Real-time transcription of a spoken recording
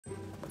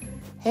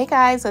Hey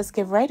guys, let's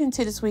get right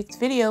into this week's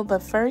video.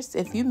 But first,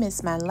 if you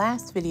missed my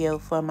last video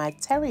for my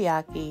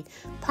teriyaki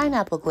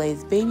pineapple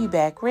glazed baby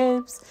back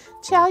ribs,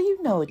 child,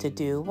 you know what to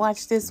do.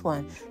 Watch this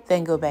one,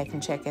 then go back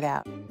and check it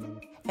out.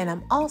 And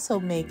I'm also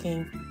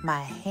making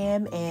my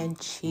ham and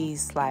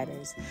cheese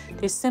sliders.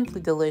 They're simply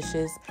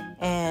delicious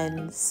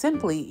and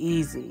simply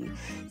easy.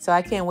 So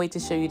I can't wait to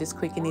show you this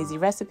quick and easy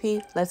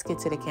recipe. Let's get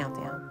to the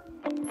countdown.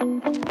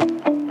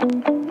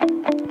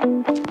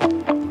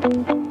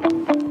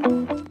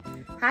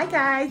 Hi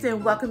guys,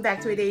 and welcome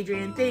back to it,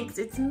 Adrianne Thinks.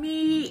 It's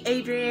me,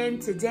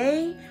 Adrianne.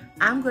 Today,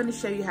 I'm going to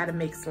show you how to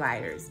make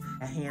sliders,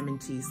 a ham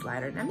and cheese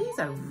slider. Now these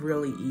are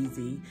really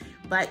easy,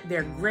 but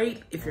they're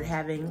great if you're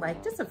having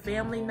like just a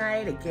family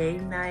night, a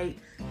game night,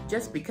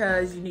 just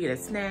because you need a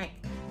snack.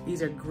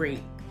 These are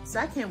great. So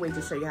I can't wait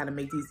to show you how to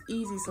make these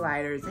easy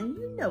sliders, and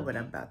you know what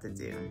I'm about to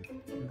do.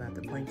 I'm about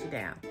to point you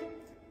down.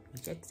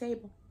 Meet you at the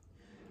table.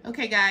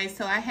 Okay guys,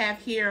 so I have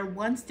here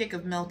 1 stick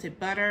of melted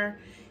butter,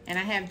 and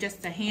I have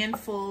just a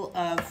handful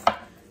of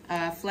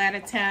flat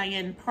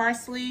Italian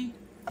parsley,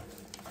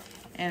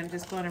 and I'm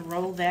just going to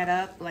roll that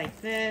up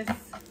like this,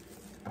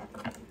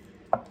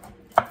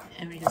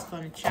 and we're just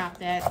going to chop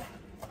that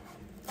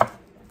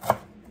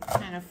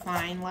kind of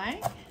fine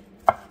like.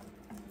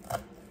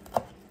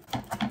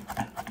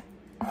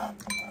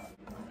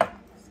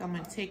 So I'm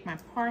going to take my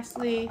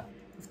parsley,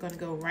 it's going to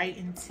go right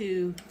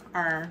into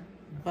our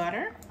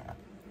butter,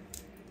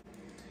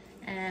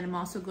 and I'm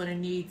also going to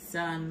need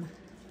some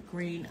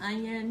green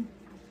onion.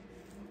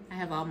 I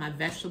have all my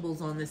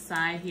vegetables on the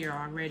side here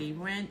already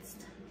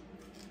rinsed.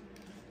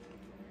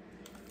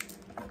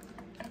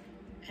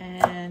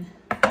 And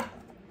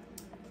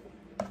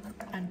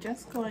I'm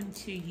just going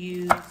to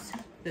use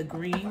the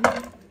green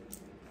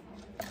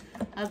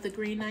of the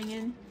green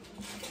onion.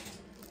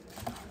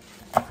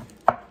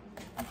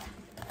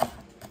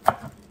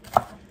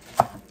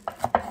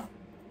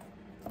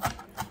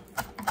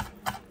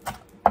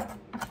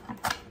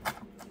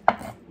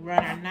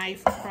 Run our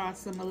knife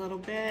across them a little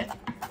bit.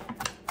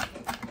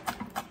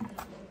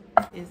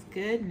 Is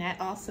good, and that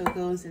also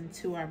goes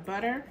into our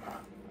butter.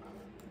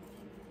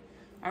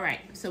 All right,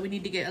 so we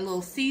need to get a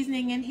little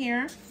seasoning in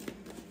here.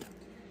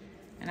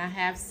 And I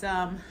have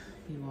some,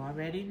 you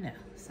already know,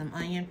 some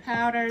onion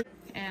powder.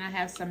 And I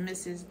have some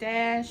Mrs.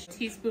 Dash,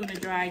 teaspoon of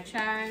dried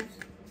chives.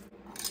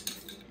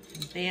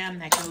 And bam,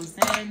 that goes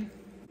in.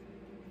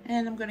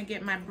 And I'm gonna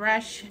get my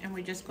brush, and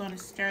we're just gonna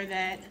stir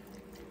that.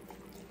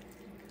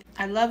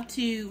 I love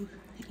to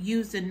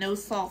use the no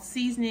salt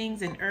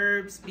seasonings and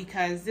herbs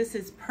because this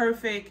is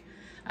perfect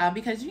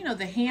because you know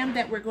the ham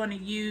that we're going to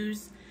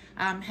use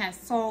has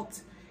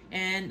salt,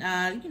 and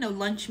you know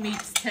lunch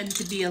meats tend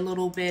to be a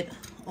little bit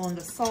on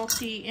the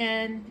salty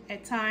end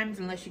at times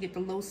unless you get the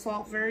low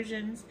salt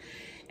versions,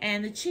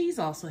 and the cheese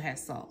also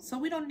has salt, so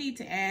we don't need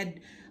to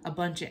add a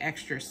bunch of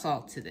extra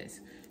salt to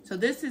this. So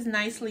this is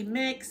nicely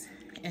mixed,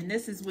 and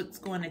this is what's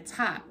going to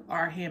top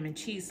our ham and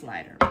cheese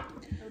slider.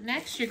 So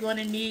next, you're going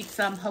to need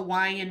some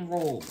Hawaiian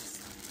rolls.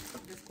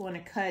 I'm just going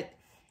to cut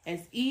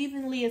as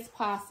evenly as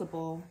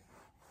possible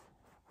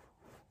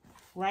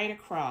right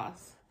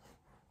across.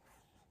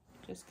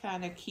 Just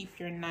kind of keep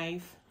your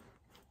knife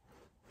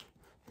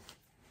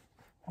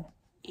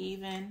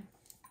even,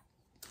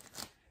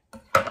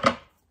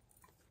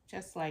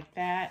 just like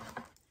that.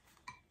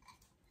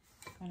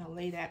 I'm going to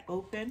lay that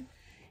open,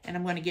 and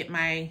I'm going to get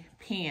my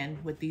pan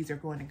what these are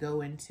going to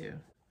go into.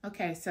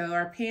 Okay, so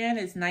our pan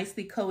is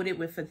nicely coated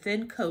with a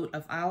thin coat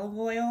of olive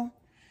oil.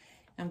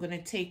 I'm going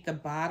to take the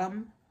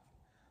bottom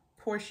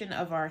portion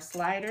of our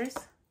sliders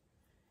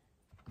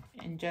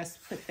and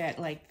just put that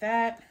like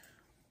that.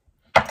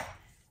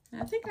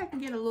 And I think I can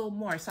get a little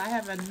more, so I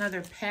have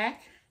another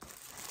pack.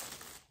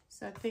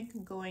 So I think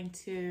I'm going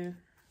to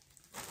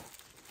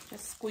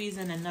just squeeze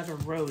in another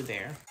row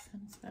there.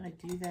 I'm just going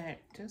to do that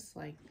just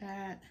like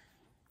that.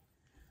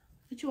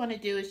 What you want to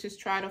do is just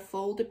try to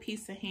fold a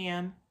piece of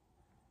ham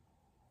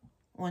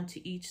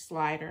onto each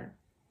slider.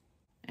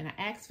 And I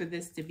asked for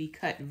this to be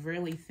cut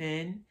really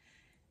thin,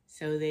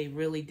 so they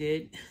really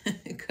did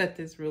cut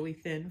this really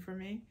thin for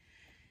me.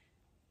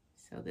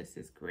 So this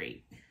is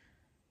great.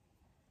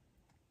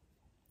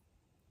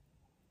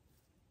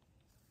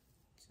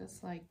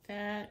 Just like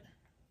that.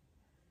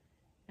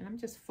 And I'm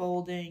just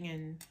folding,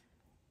 and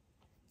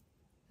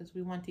because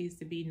we want these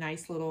to be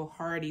nice little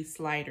hearty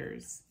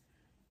sliders.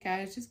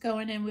 Guys, just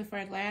going in with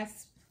our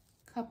last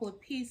couple of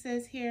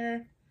pieces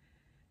here.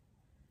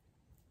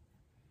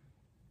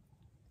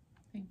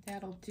 I think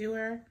that'll do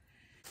her.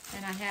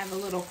 And I have a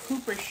little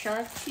Cooper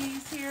sharp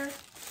cheese here.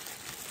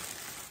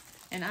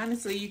 And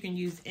honestly, you can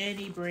use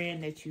any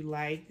brand that you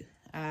like.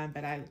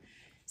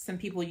 Some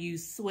people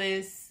use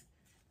Swiss,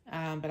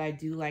 but I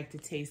do like the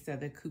taste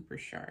of the Cooper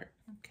sharp.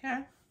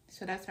 Okay,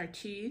 so that's our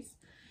cheese.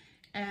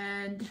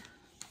 And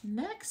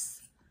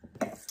next,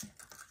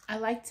 I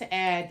like to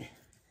add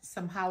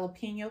some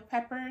jalapeno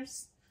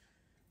peppers.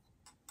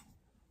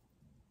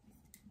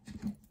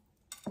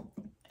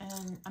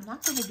 And I'm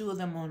not going to do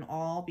them on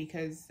all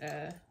because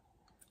my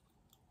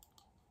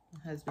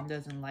husband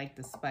doesn't like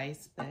the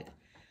spice, but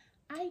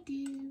I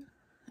do.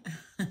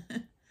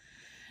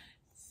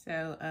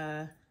 So,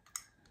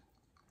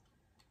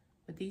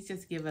 but these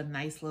just give a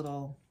nice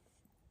little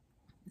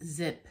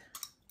zip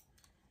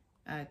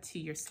to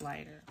your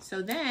slider.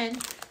 So then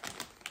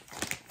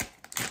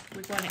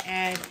we're going to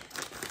add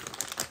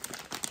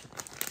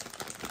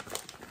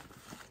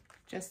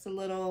just a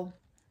little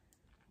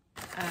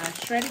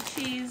shredded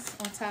cheese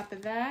on top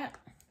of that,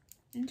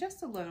 and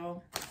just a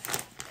little,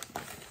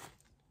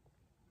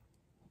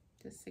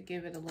 just to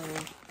give it a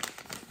little,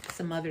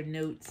 some other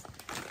notes.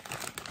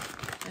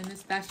 And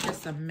that's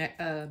just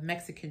a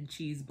Mexican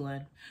cheese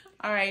blend.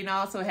 All right, and I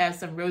also have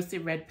some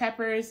roasted red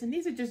peppers, and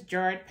these are just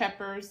jarred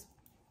peppers.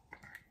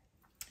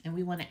 And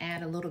we want to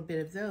add a little bit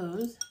of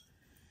those.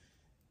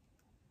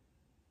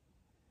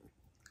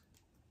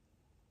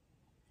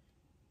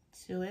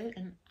 To it,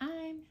 and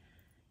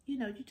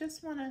you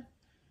just want to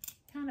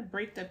kind of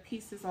break the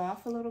pieces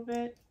off a little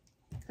bit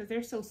because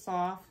they're so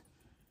soft.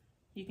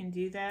 You can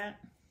do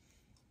that.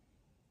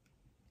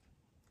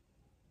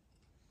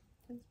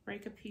 Just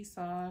break a piece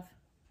off.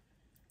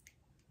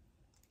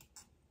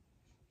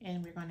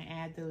 And we're going to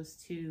add those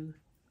to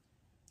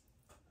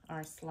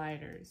our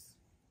sliders.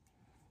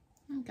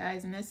 Okay,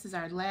 guys, and this is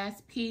our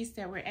last piece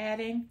that we're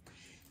adding.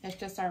 That's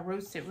just our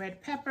roasted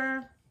red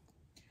pepper.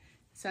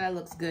 So that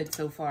looks good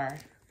so far,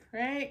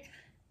 right?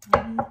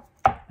 All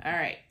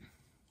right,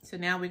 so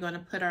now we're going to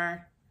put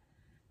our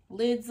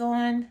lids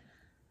on.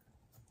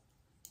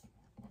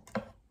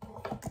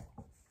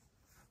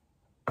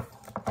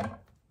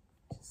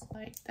 Just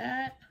like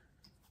that.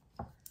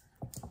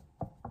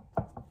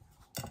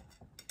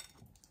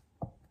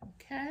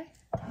 Okay.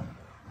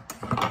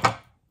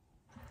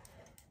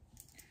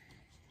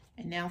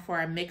 And now for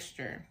our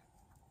mixture.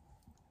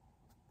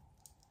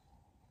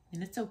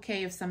 And it's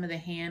okay if some of the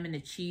ham and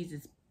the cheese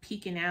is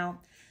peeking out.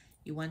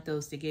 You want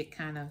those to get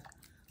kind of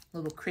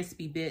little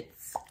crispy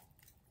bits.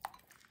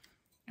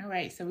 All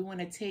right, so we want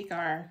to take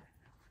our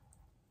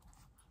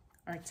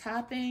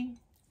topping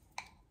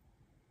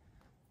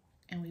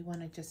and we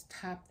want to just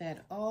top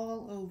that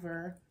all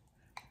over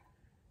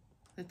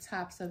the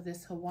tops of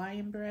this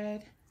Hawaiian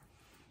bread.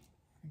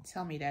 And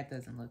tell me that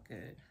doesn't look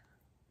good.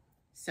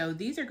 So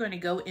these are going to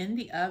go in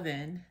the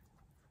oven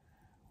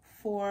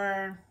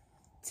for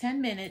 10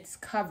 minutes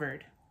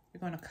covered. We're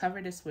going to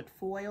cover this with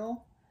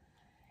foil.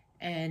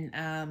 And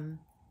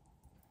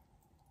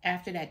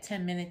after that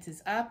 10 minutes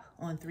is up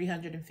on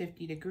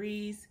 350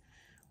 degrees,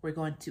 we're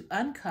going to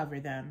uncover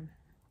them.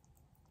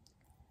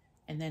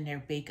 And then they're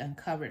baked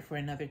uncovered for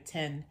another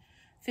 10,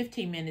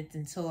 15 minutes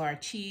until our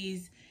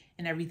cheese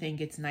and everything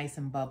gets nice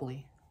and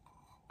bubbly.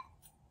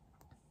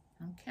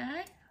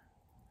 Okay.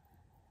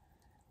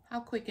 How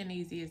quick and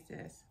easy is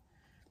this?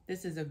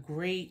 This is a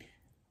great,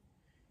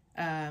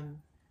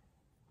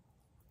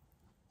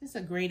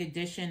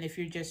 addition if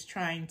you're just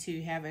trying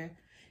to have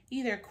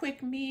either a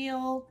quick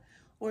meal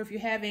or if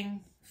you're having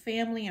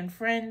family and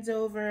friends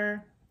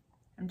over.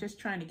 I'm just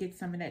trying to get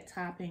some of that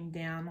topping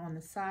down on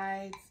the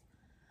sides.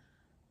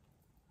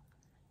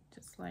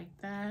 Just like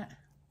that.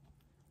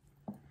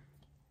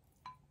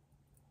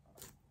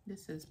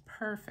 This is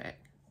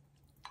perfect.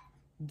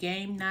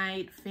 Game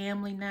night,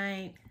 family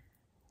night.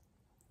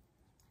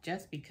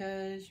 Just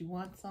because you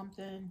want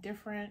something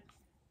different.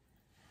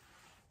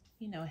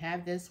 You know,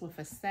 have this with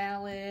a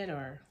salad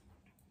or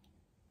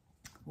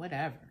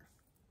whatever.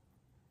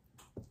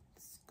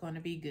 It's going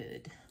to be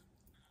good.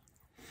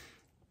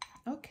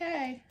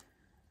 Okay.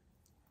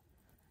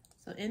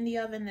 So in the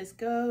oven this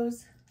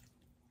goes.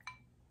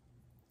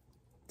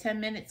 10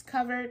 minutes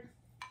covered.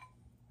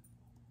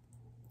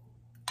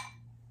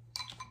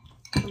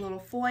 A little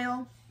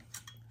foil.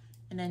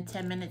 And then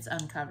 10 minutes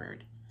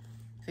uncovered.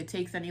 If it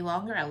takes any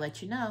longer, I'll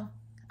let you know.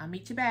 I'll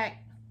meet you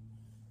back.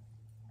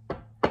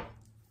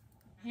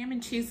 Ham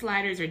and cheese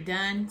sliders are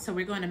done, so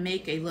we're going to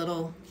make a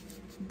little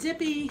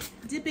dippity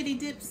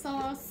dip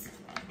sauce.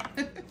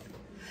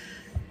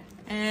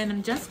 And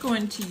I'm just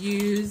going to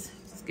use,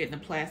 just getting a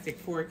plastic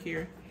fork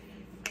here.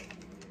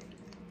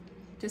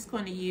 Just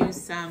going to use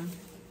some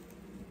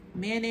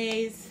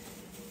mayonnaise,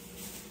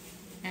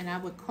 and I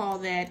would call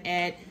that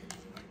at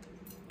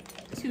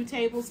 2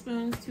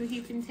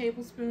 heaping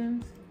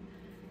tablespoons.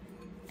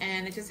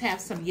 And I just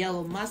have some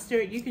yellow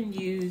mustard. You can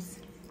use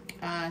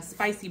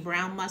spicy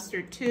brown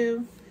mustard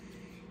too,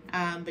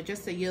 but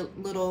just a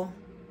little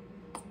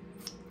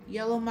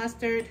yellow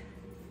mustard,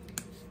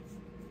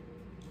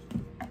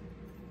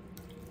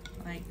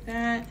 like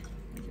that.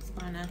 I'm just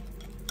gonna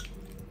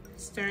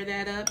stir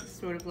that up,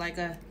 sort of like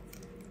a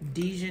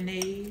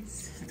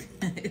Dijonaise,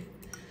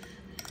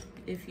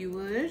 if you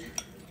would.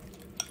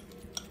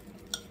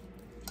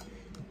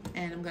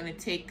 And I'm gonna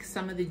take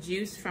some of the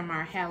juice from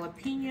our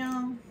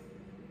jalapeno.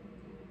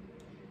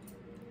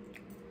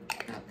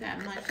 Not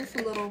that much, just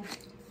a little.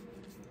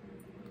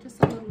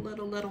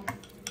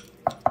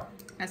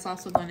 That's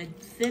also going to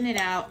thin it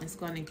out. It's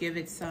going to give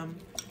it some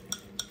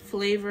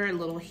flavor, a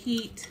little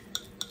heat.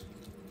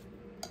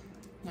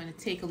 I'm going to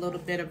take a little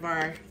bit of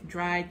our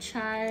dried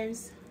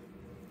chives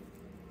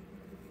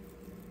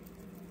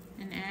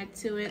and add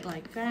to it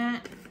like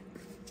that.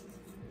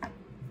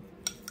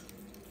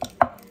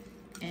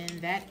 And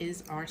that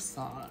is our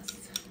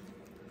sauce.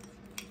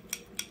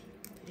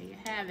 There you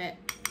have it.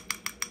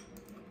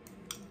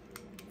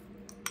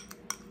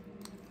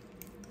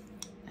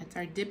 That's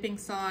our dipping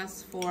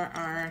sauce for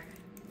our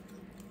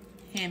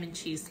ham and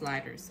cheese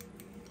sliders.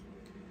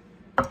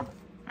 All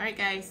right,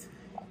 guys,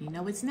 you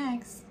know what's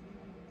next.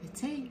 It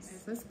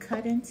tastes. Let's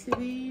cut into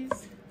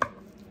these.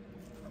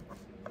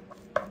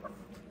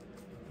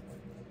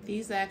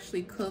 These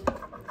actually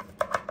cook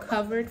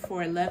covered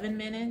for 11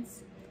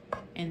 minutes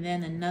and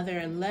then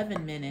another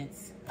 11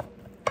 minutes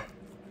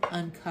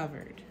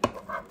uncovered.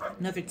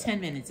 Another 10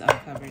 minutes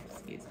uncovered,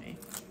 excuse me.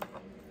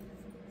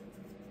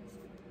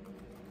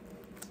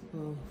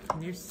 Oh,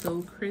 and they're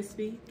so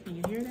crispy. Can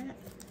you hear that?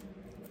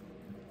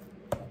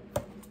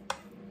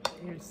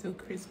 They're so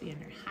crispy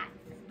and they're hot.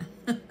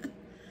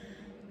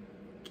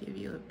 Give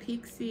you a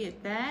peek-see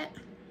at that.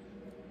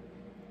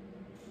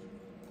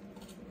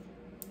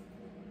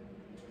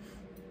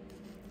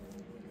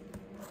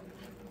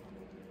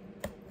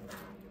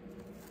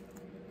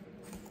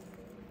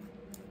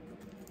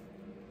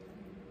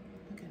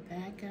 Look at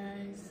that,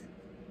 guys.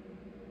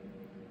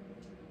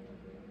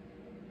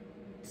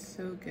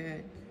 So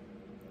good.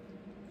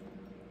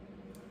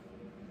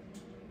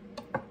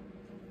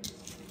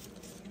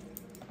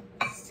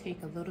 Let's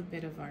take a little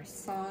bit of our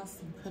sauce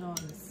and put on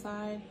the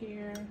side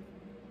here.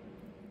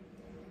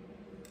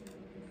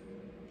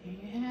 There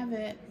you have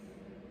it.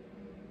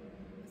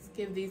 Let's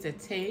give these a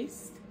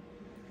taste.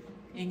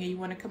 Inga, you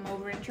want to come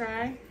over and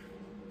try?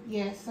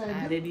 Yes, I do.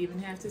 I didn't even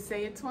have to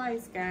say it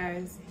twice,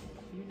 guys.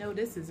 You know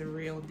this is a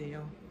real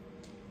deal.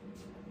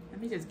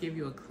 Let me just give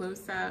you a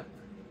close-up.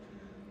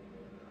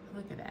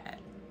 Look at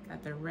that.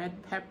 Got the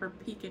red pepper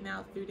peeking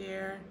out through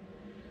there.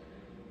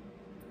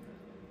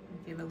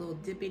 Give it a little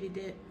dippity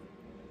dip.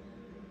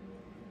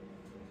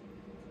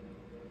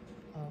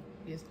 Oh,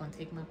 you're just gonna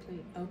take my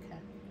plate? Okay.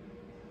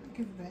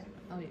 Give it back.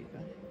 Oh, you go.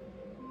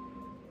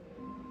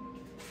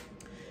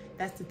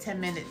 That's the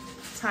 10-minute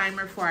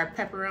timer for our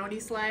pepperoni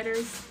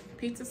sliders,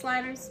 pizza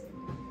sliders.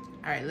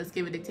 All right, let's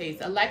give it a taste.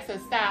 Alexa,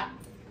 stop.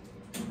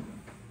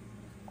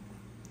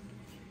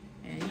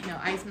 And you know,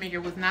 Ice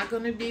Maker was not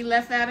gonna be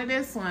left out of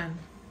this one.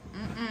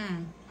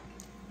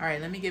 All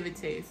right, let me give it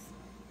a taste.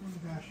 Oh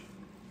gosh.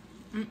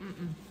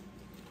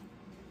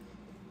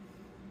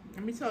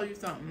 Let me tell you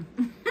something.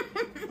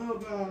 Oh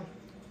God.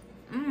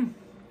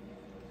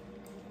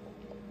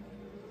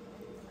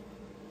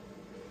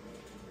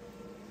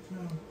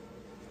 No.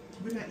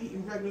 We're not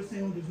eating regular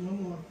sandwiches no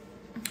more.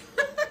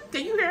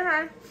 Can you hear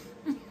her?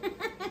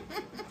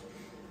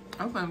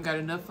 I hope I haven't got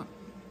enough.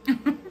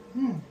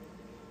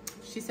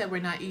 She said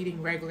we're not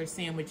eating regular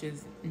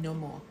sandwiches no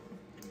more.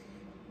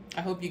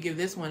 I hope you give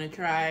this one a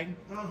try.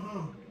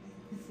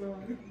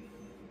 Sorry.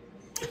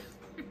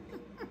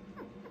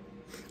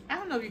 I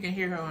don't know if you can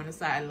hear her on the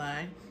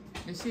sideline.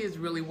 And she is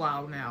really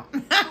wild now.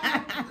 Oh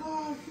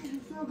God, this is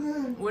so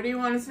good. What do you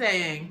want to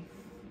say?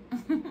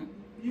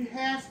 You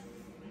have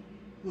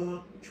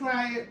to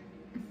try it.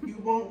 You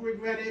won't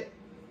regret it.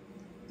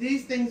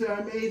 These things are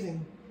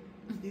amazing.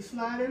 These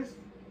sliders,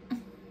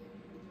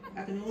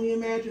 I can only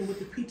imagine what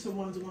the pizza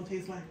ones are going to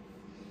taste like.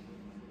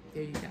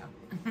 There you go.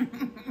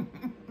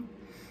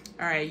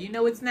 All right, you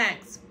know what's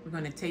next. We're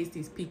going to taste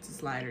these pizza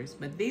sliders.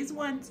 But these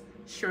ones,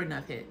 sure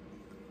enough, hit.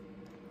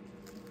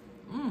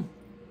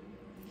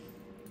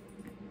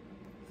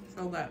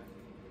 So good.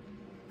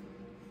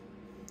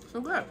 So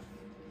good.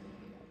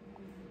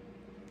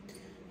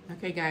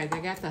 Okay, guys, I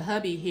got the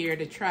hubby here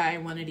to try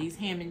one of these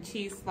ham and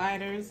cheese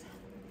sliders.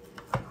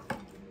 All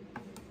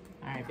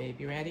right, babe,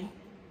 you ready?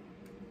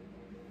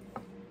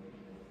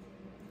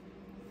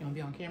 You want to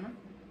be on camera?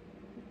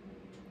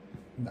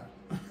 No.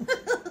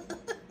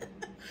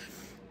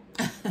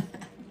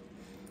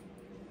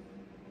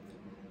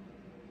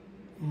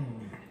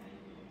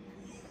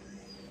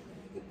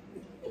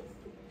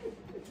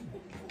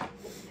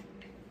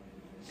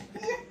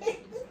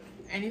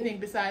 Anything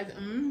besides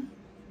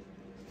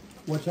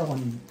What y'all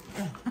want to eat?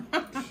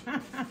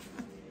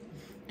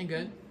 And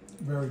good?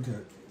 Very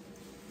good.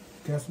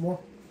 Guess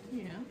what?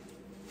 Yeah.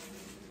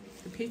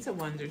 The pizza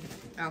ones are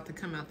out to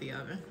come out the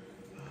oven.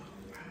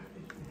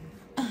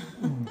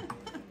 I'm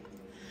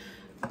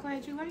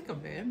glad you like them,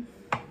 babe.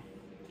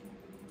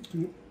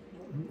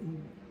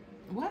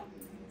 What?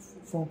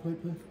 Phone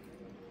plate, please.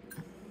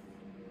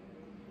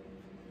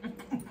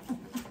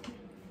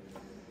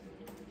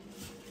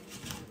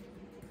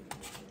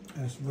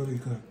 That's really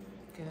good.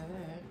 Good.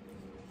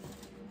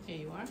 Here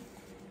you are.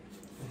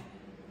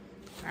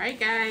 All right,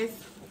 guys.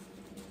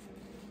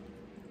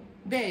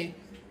 Babe.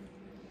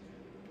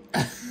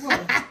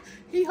 What?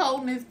 He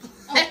holding his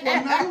plate.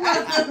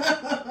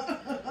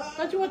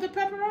 Don't you want the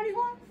pepperoni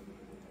one?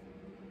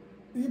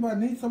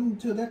 Anybody need something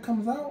until that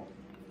comes out?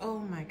 Oh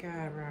my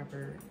God,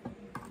 Robert.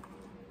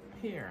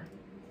 Here.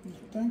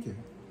 Thank you.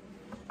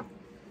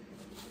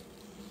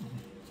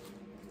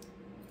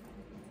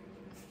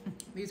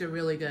 These are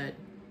really good.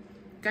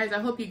 Guys, I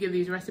hope you give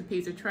these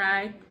recipes a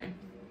try.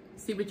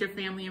 See what your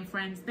family and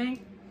friends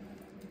think.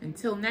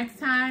 Until next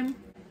time,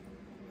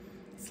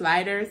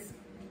 sliders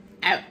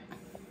out.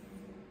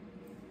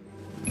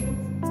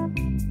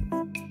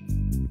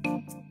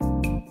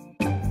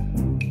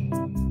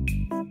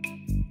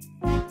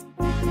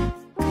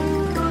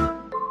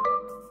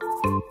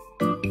 Bye.